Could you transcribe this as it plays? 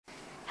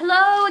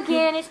Hello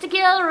again, it's the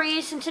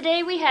Galleries, and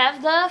today we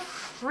have the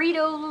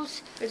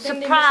Fritos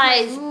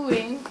surprise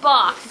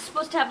box. It's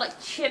supposed to have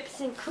like chips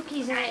and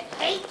cookies in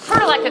it.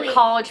 Sort of like a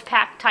college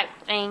pack type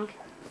thing.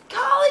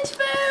 College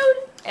food!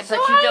 But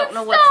you don't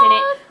know what's in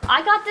it.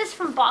 I got this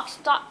from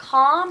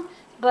box.com,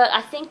 but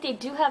I think they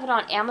do have it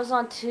on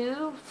Amazon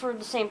too for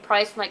the same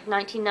price, like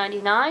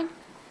 $19.99.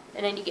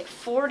 And then you get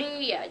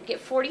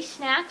 40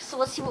 snacks. So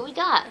let's see what we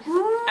got.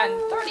 And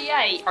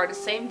 38 are the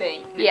same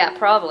thing. Yeah,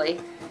 probably.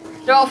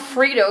 They're all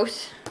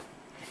Fritos.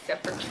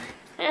 Except for...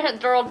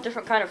 They're all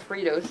different kind of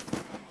Fritos.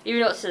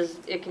 Even though it says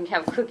it can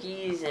have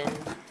cookies and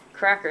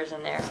crackers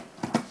in there.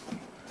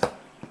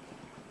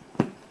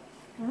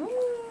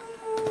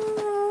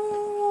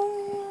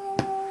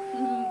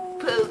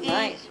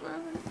 Nice.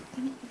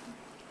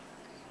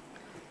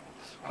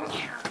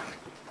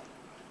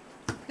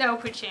 No,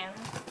 Pajama.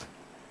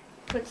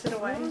 Puts it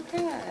away. Okay.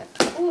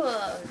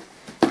 Whoa.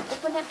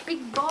 Open that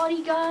big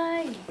body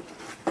guy.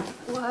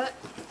 What?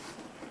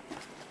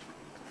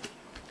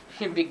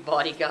 Your big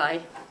body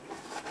guy.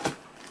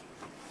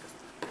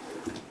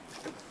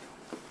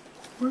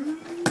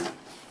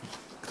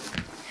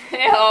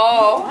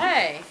 Oh.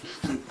 Hey.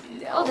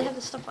 Oh, they have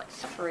the stuff like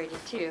separated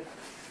too.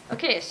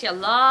 Okay, I see a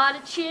lot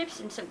of chips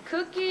and some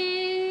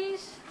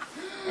cookies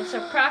and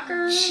some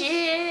crackers.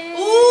 Chips.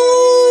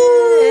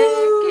 Ooh.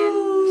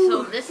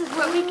 So this is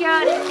what we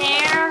got in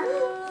there.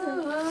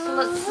 So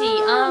let's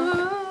see.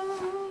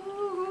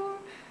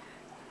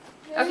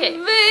 Okay.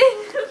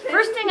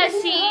 First thing I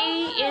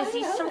see is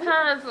these some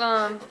kind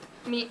of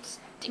meat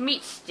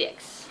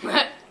sticks.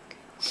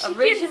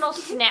 Original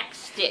snack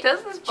sticks.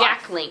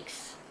 Jack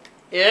Links.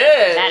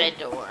 Yeah.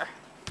 Matador.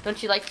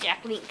 Don't you like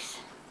Jack Links?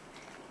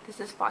 Does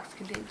this box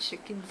contain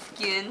chicken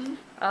skin?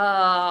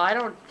 I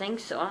don't think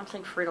so. I don't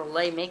think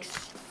Frito-Lay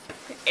makes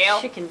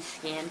chicken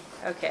skin.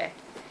 Okay.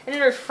 And then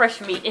there's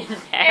fresh meat in there.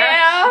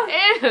 Yeah.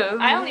 Ew.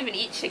 I don't even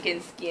eat chicken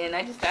skin.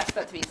 I just asked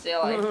that to be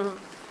silly.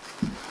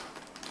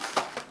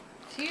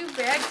 2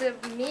 bags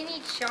of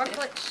mini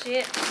chocolate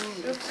chips.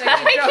 Oops, Two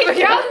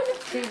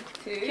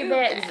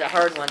bags. This is a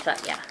hard one, so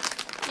yeah.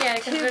 Yeah,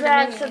 2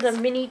 bags of the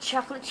mini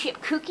chocolate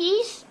chip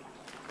cookies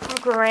from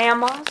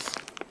Grandma's.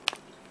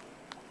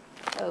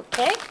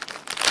 Okay.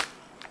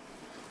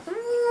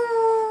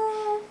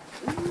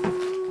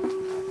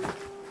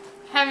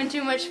 Having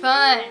too much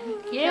fun.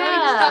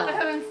 Yeah. Stop it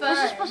having fun.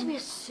 This is supposed to be a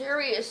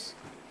serious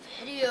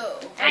video.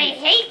 I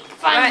hate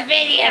fun Right.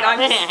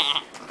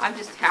 videos. I'm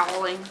just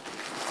howling.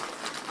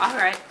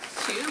 Alright,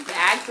 2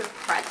 bags of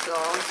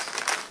pretzels.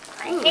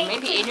 Ooh,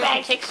 maybe Adrian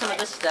can take some of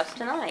this stuff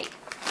tonight.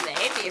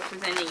 Maybe if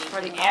there's any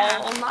For the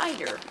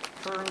all-nighter.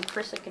 For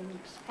Chris can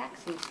pack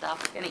some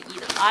stuff. Gonna eat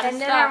a lot of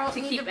And then I stuff won't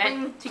to need keep to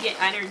bring- to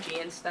get energy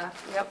and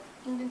stuff. Yep.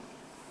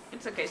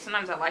 It's okay.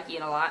 Sometimes I like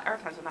eating a lot. Other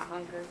times I'm not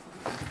hungry.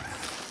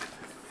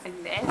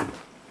 And then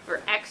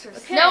for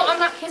exercise. No, I'm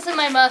not kissing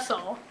my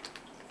muscle.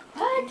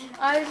 What?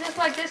 I was just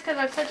like this because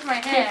I touched my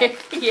head.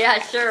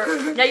 Yeah,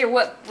 sure. Now you're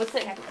what? What's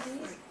that?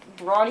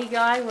 Brawny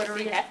guy? What are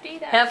we? Hefty?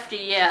 Hefty,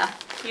 yeah.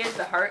 He has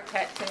the heart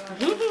tattoo.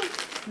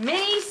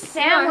 Mini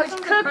sandwich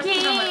something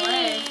crusted on my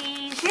leg.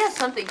 cookies. She has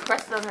something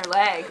crusted on her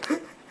leg.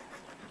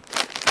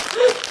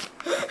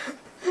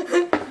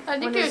 I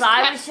think When it was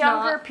I was cat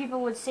younger, snot.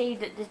 people would say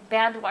that it's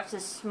bad to watch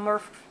this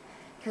Smurf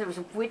because it was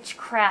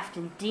witchcraft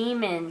and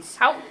demons.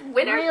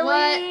 When are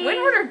Really?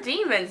 When were there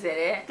demons in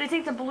it? They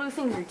think the blue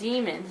things are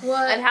demons.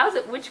 What? And how's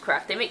it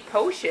witchcraft? They make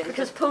potions.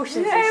 Because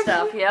potions and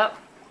stuff, yep.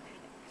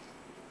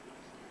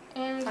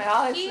 And I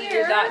honestly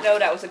here, did not know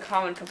that was a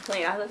common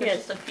complaint. I thought there's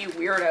Yes. just a few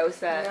weirdos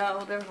that...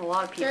 No, there's a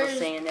lot of people There's-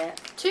 saying that.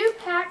 2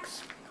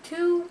 packs,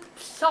 2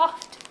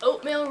 soft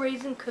oatmeal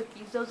raisin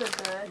cookies. Those are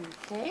good.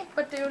 Okay.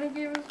 But they only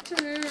gave us 2.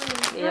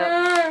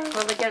 Yep.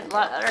 Well, they got a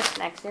lot of other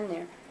snacks in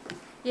there.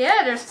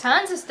 Yeah, there's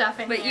tons of stuff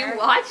in But here. you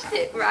watched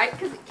it, right?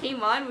 Because it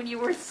came on when you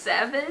were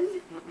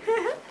 7?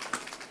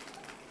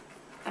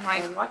 And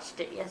I watched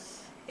it,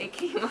 yes. it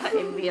came on.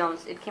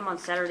 It came on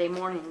Saturday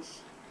mornings.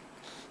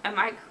 Am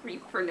I a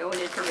creep for knowing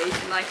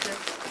information like this?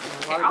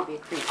 Hard Okay, to be a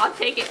creep. I'll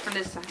take it from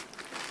this side.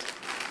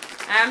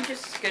 I'm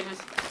just good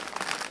with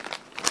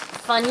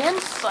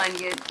Funyuns?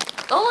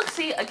 Funyuns. Oh, look,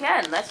 see,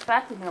 again, less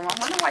fat than them. I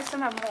wonder why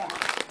some have more.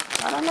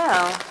 I don't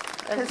know.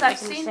 Because Doesn't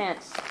I've make any seen-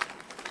 sense.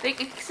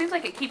 It seems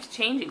like it keeps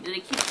changing. Do they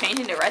keep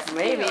changing the recipe?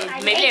 Maybe.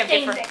 Maybe they have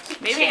different.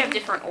 Maybe they have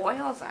different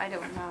oils. I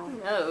don't know. Who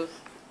knows?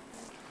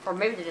 Or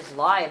maybe they just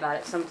lie about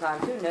it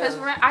sometimes. Who Because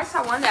knows? I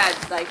saw one that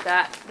like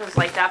that was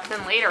like that, but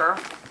then later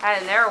I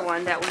had another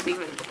one that was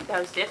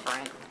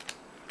different.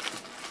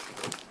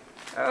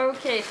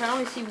 Okay, so I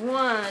only see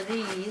one of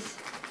these.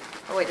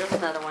 Oh wait, there's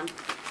another one.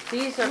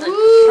 These are the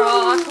Ooh.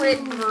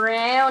 chocolate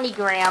brownie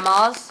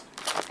grandmas.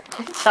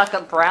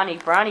 Chocolate brownie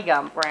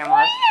gum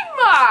grandmas.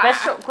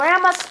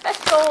 Grandma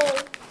special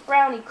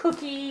brownie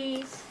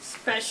cookies.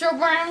 Special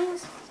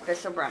brownies.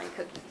 Special brownie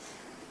cookies.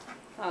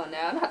 Oh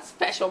no, not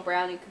special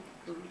brownie.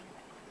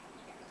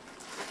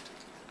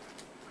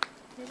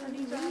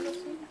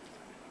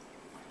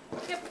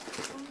 Yep.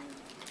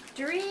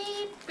 3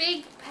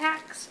 big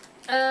packs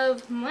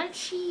of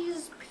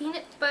Munchies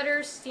peanut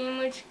butter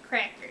sandwich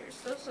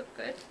crackers. Those look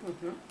good.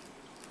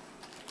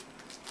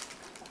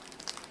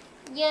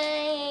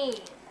 Yay!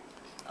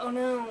 Oh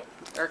no.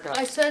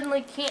 I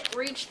suddenly can't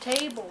reach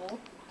table.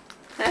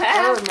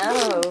 Oh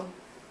no.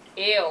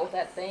 Ew,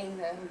 that thing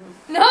though.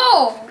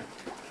 No!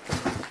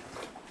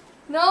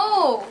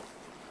 No!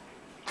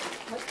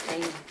 What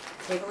thing?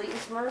 Table eating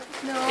Smurf?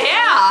 No.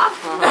 Yeah!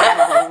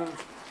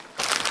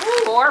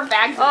 Oh, 4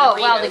 bags of oh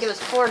Doritos. wow, they give us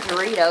 4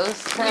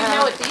 Doritos. You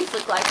know what these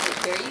look like, so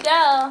here you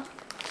go.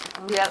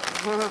 Yep.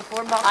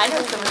 4 boxes. I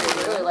know someone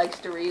who really likes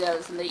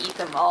Doritos, and they eat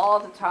them all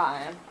the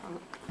time.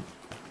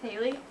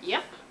 Haley?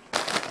 Yep.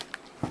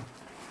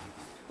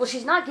 Well,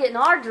 she's not getting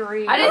our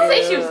Doritos. I didn't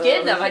say she was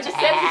getting them. I just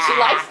said that she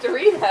likes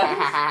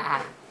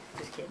Doritos.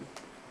 Just kidding.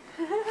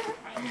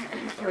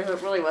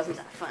 It really wasn't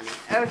that funny.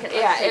 Okay,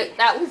 Yeah, let's see.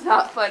 that was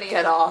not funny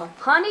at all.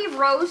 Honey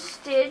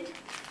roasted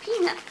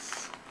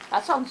peanuts.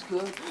 That sounds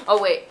good.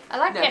 Oh, wait. I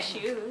like No.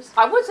 cashews.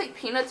 I would say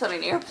peanuts on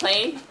an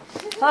airplane.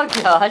 Oh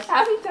gosh.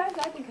 How many times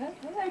I think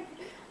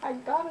I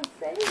gotta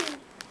say it.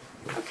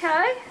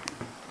 Okay.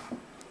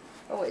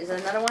 Oh wait, is there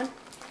another one?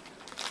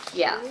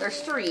 Yeah,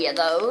 there's 3 of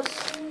those.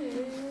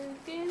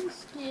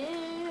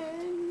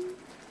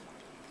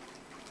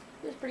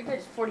 It's pretty good.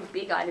 It's 40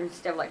 big items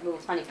instead of like little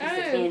tiny pieces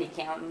of Oh. candy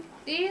counting.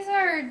 These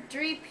are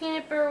 3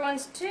 peanut butter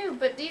ones too,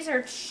 but these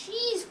are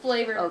cheese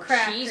flavored Oh,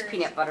 crackers. cheese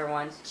peanut butter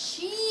ones.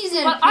 Cheese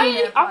and But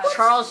peanut butter.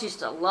 Charles used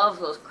to love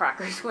those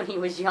crackers when he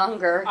was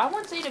younger. I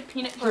once ate a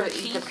peanut He butter would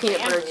cheese eat the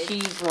peanut butter sandwich.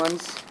 cheese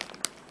ones.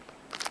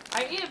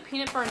 I ate a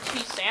peanut butter and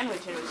cheese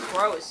sandwich and it was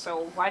gross,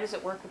 so why does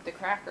it work with the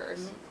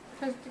crackers?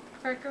 Because the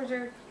crackers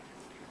are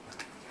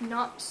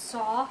not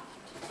soft.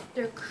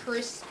 They're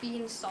crispy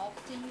and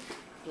salty.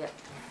 Yep.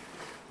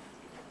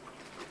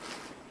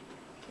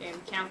 Okay,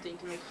 I'm counting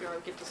to make sure I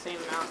get the same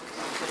amount of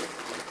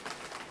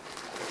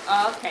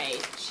something. Okay,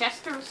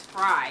 Chester's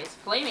fries,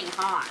 flaming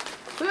hot.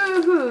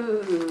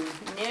 Woohoo!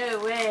 No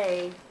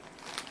way.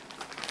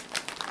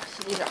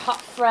 So these are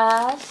hot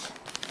fries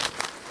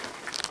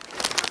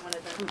One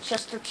of them. from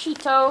Chester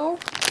Cheeto.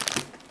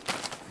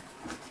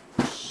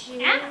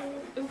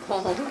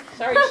 Oh,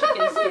 sorry,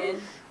 chicken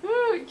skin.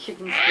 Ooh,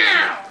 chicken skin.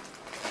 Ow!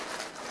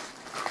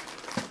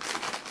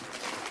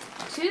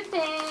 2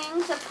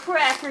 things of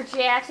Cracker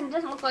Jacks, and it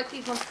doesn't look like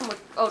these ones come with.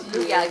 Oh,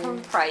 yeah, they come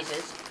with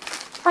prizes.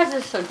 Prizes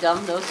are so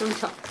dumb, though,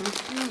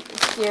 sometimes.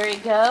 There you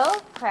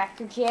go,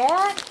 Cracker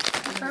Jack.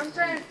 Sometimes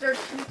they're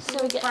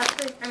So we get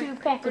plastic. 2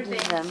 packages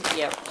of them.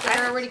 Yep.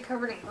 They're already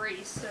covered in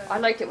grease. So. I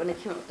liked it when they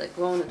came up with the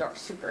glow-in-the-dark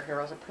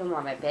superheroes. I put them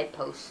on my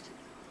bedpost.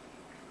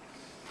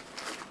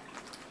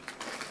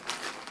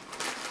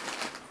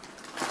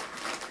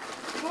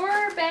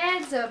 Four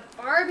bags of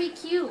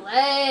barbecue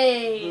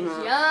legs.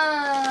 Mhm.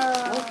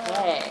 Yum.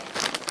 Okay.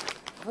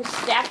 We're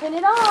stacking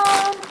it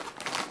on.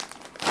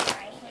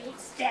 I hate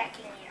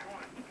stacking it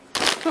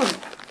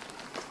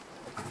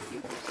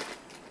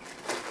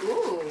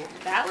Ooh,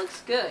 that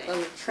looks good.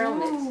 Oh, trail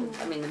Ooh.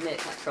 mix. I mean, the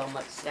mix, not trail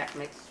mix, stack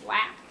mix.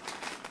 Wow.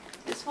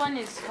 This one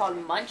is called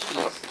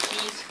Munchies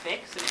Cheese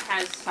Fix, and it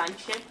has Sun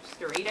Chips,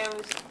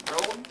 Doritos,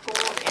 Rolled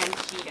Gold, and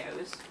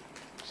Cheetos.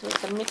 So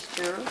it's a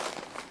mixture.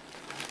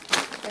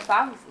 If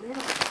I was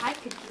little, I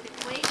could give it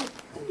away.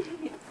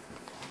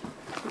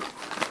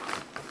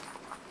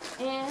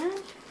 And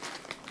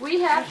we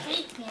have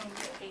hate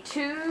candy.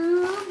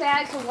 2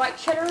 bags of white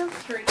cheddar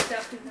Straight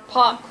stuff in the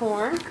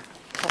popcorn.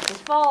 Stuff is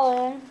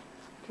falling.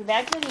 2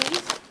 bags of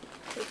these.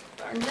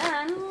 And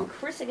then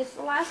Carissa gets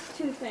the last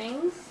 2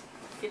 things.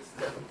 It's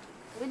the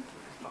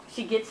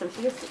She gets them.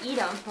 She gets to eat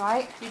them,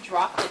 right? you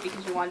dropped it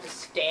because you wanted to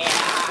stab.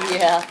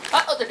 Yeah.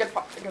 Uh-oh, they're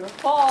gonna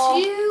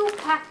fall. 2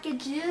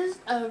 packages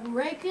of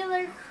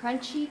regular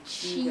crunchy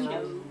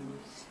Cheetos.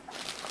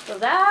 So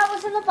that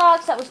was in the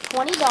box. That was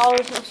 $20.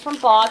 It was from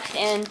Box,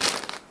 and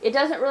it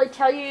doesn't really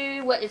tell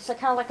you what. It's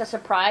kind of like a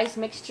surprise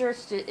mixture,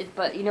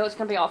 but you know it's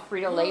going to be all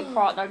Frito-Lay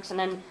products, and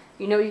then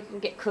you know you can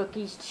get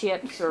cookies,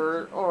 chips,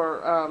 or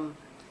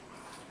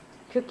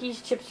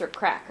cookies, chips, or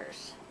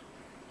crackers.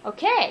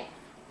 Okay.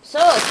 So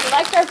if you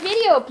liked our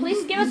video,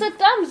 please give us a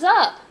thumbs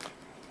up,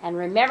 and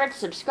remember to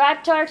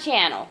subscribe to our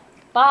channel.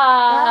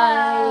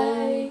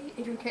 Bye.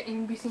 Adrian can't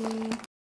even be seen.